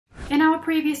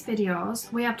previous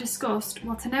videos, we have discussed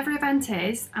what a never event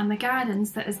is and the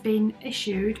guidance that has been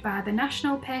issued by the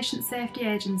National Patient Safety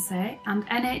Agency and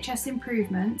NHS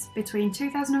Improvement between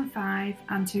 2005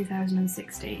 and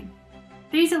 2016.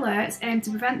 These alerts aim to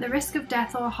prevent the risk of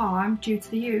death or harm due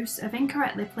to the use of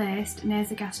incorrectly placed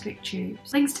nasogastric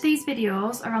tubes. Links to these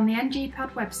videos are on the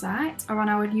NGPod website or on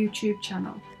our YouTube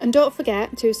channel. And don't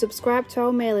forget to subscribe to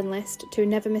our mailing list to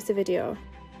never miss a video.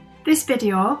 This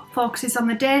video focuses on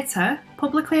the data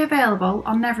publicly available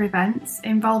on never events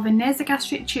involving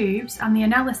nasogastric tubes and the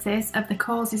analysis of the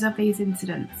causes of these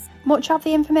incidents. Much of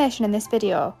the information in this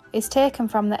video is taken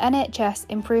from the NHS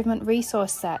Improvement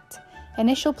Resource Set,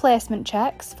 initial placement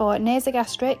checks for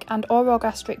nasogastric and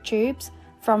orogastric tubes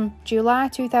from July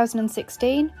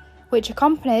 2016, which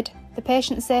accompanied the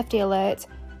patient safety alert,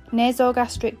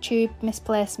 nasogastric tube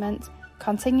misplacement,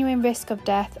 continuing risk of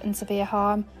death and severe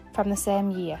harm from the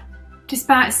same year.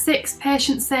 Despite 6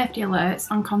 patient safety alerts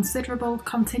and considerable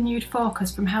continued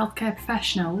focus from healthcare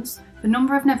professionals, the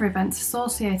number of never events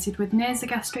associated with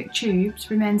nasogastric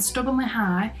tubes remains stubbornly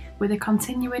high with a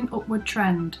continuing upward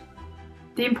trend.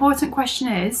 The important question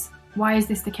is, why is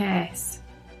this the case?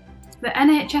 The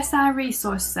NHSI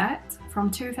resource set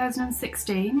from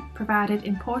 2016 provided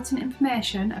important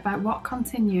information about what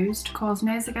continues to cause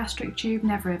nasogastric tube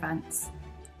never events.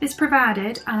 This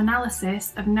provided an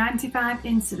analysis of 95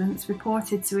 incidents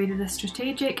reported to either the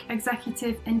Strategic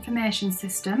Executive Information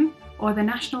System or the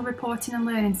National Reporting and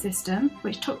Learning System,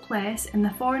 which took place in the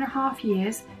 4.5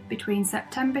 years between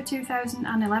September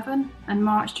 2011 and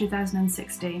March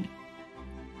 2016.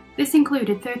 This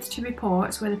included 32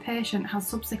 reports where the patient has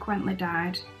subsequently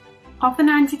died. Of the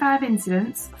 95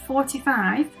 incidents,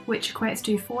 45, which equates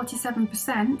to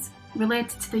 47%,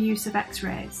 related to the use of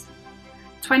X-rays.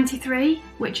 23,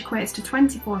 which equates to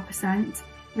 24%,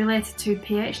 related to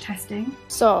pH testing.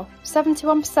 So,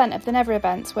 71% of the never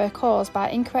events were caused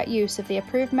by incorrect use of the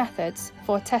approved methods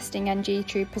for testing NG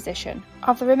tube position.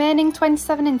 Of the remaining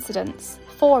 27 incidents,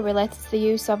 4 related to the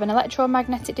use of an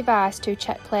electromagnetic device to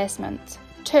check placement.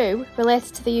 2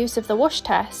 related to the use of the whoosh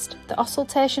test, the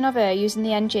auscultation of air using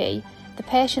the NG. The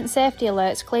patient safety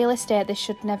alerts clearly state this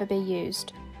should never be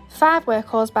used. 5 were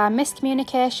caused by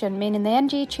miscommunication, meaning the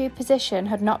NG tube position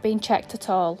had not been checked at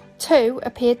all. 2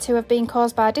 appeared to have been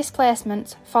caused by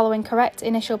displacement following correct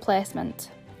initial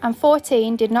placement. And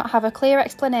 14 did not have a clear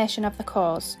explanation of the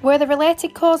cause. Where the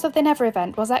related cause of the never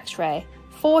event was X-ray,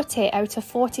 40 out of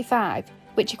 45,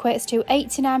 which equates to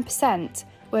 89%,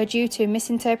 were due to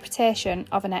misinterpretation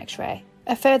of an X-ray.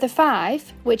 A further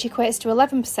 5, which equates to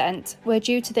 11%, were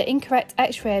due to the incorrect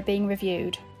X-ray being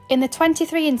reviewed. In the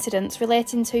 23 incidents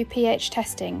relating to pH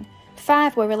testing,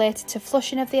 5 were related to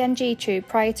flushing of the NG tube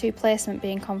prior to placement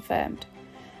being confirmed,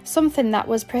 something that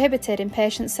was prohibited in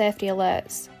patient safety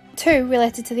alerts. 2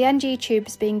 related to the NG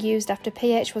tubes being used after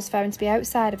pH was found to be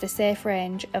outside of the safe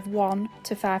range of 1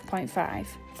 to 5.5.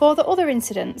 For the other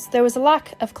incidents, there was a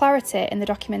lack of clarity in the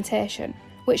documentation,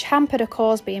 which hampered a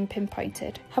cause being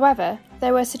pinpointed. However,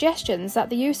 there were suggestions that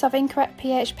the use of incorrect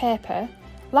pH paper,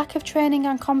 lack of training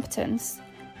and competence,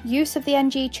 use of the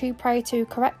NG tube prior to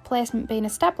correct placement being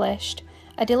established,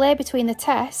 a delay between the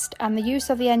test and the use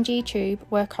of the NG tube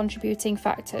were contributing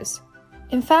factors.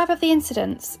 In 5 of the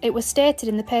incidents, it was stated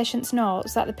in the patient's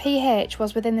notes that the pH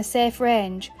was within the safe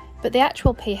range, but the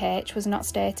actual pH was not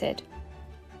stated.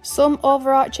 Some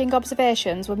overarching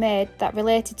observations were made that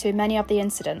related to many of the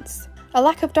incidents. A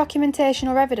lack of documentation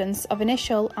or evidence of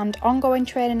initial and ongoing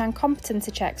training and competency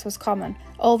checks was common,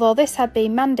 although this had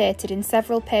been mandated in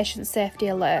several patient safety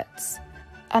alerts.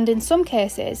 And in some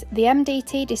cases, the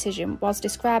MDT decision was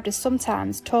described as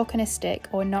sometimes tokenistic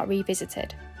or not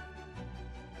revisited.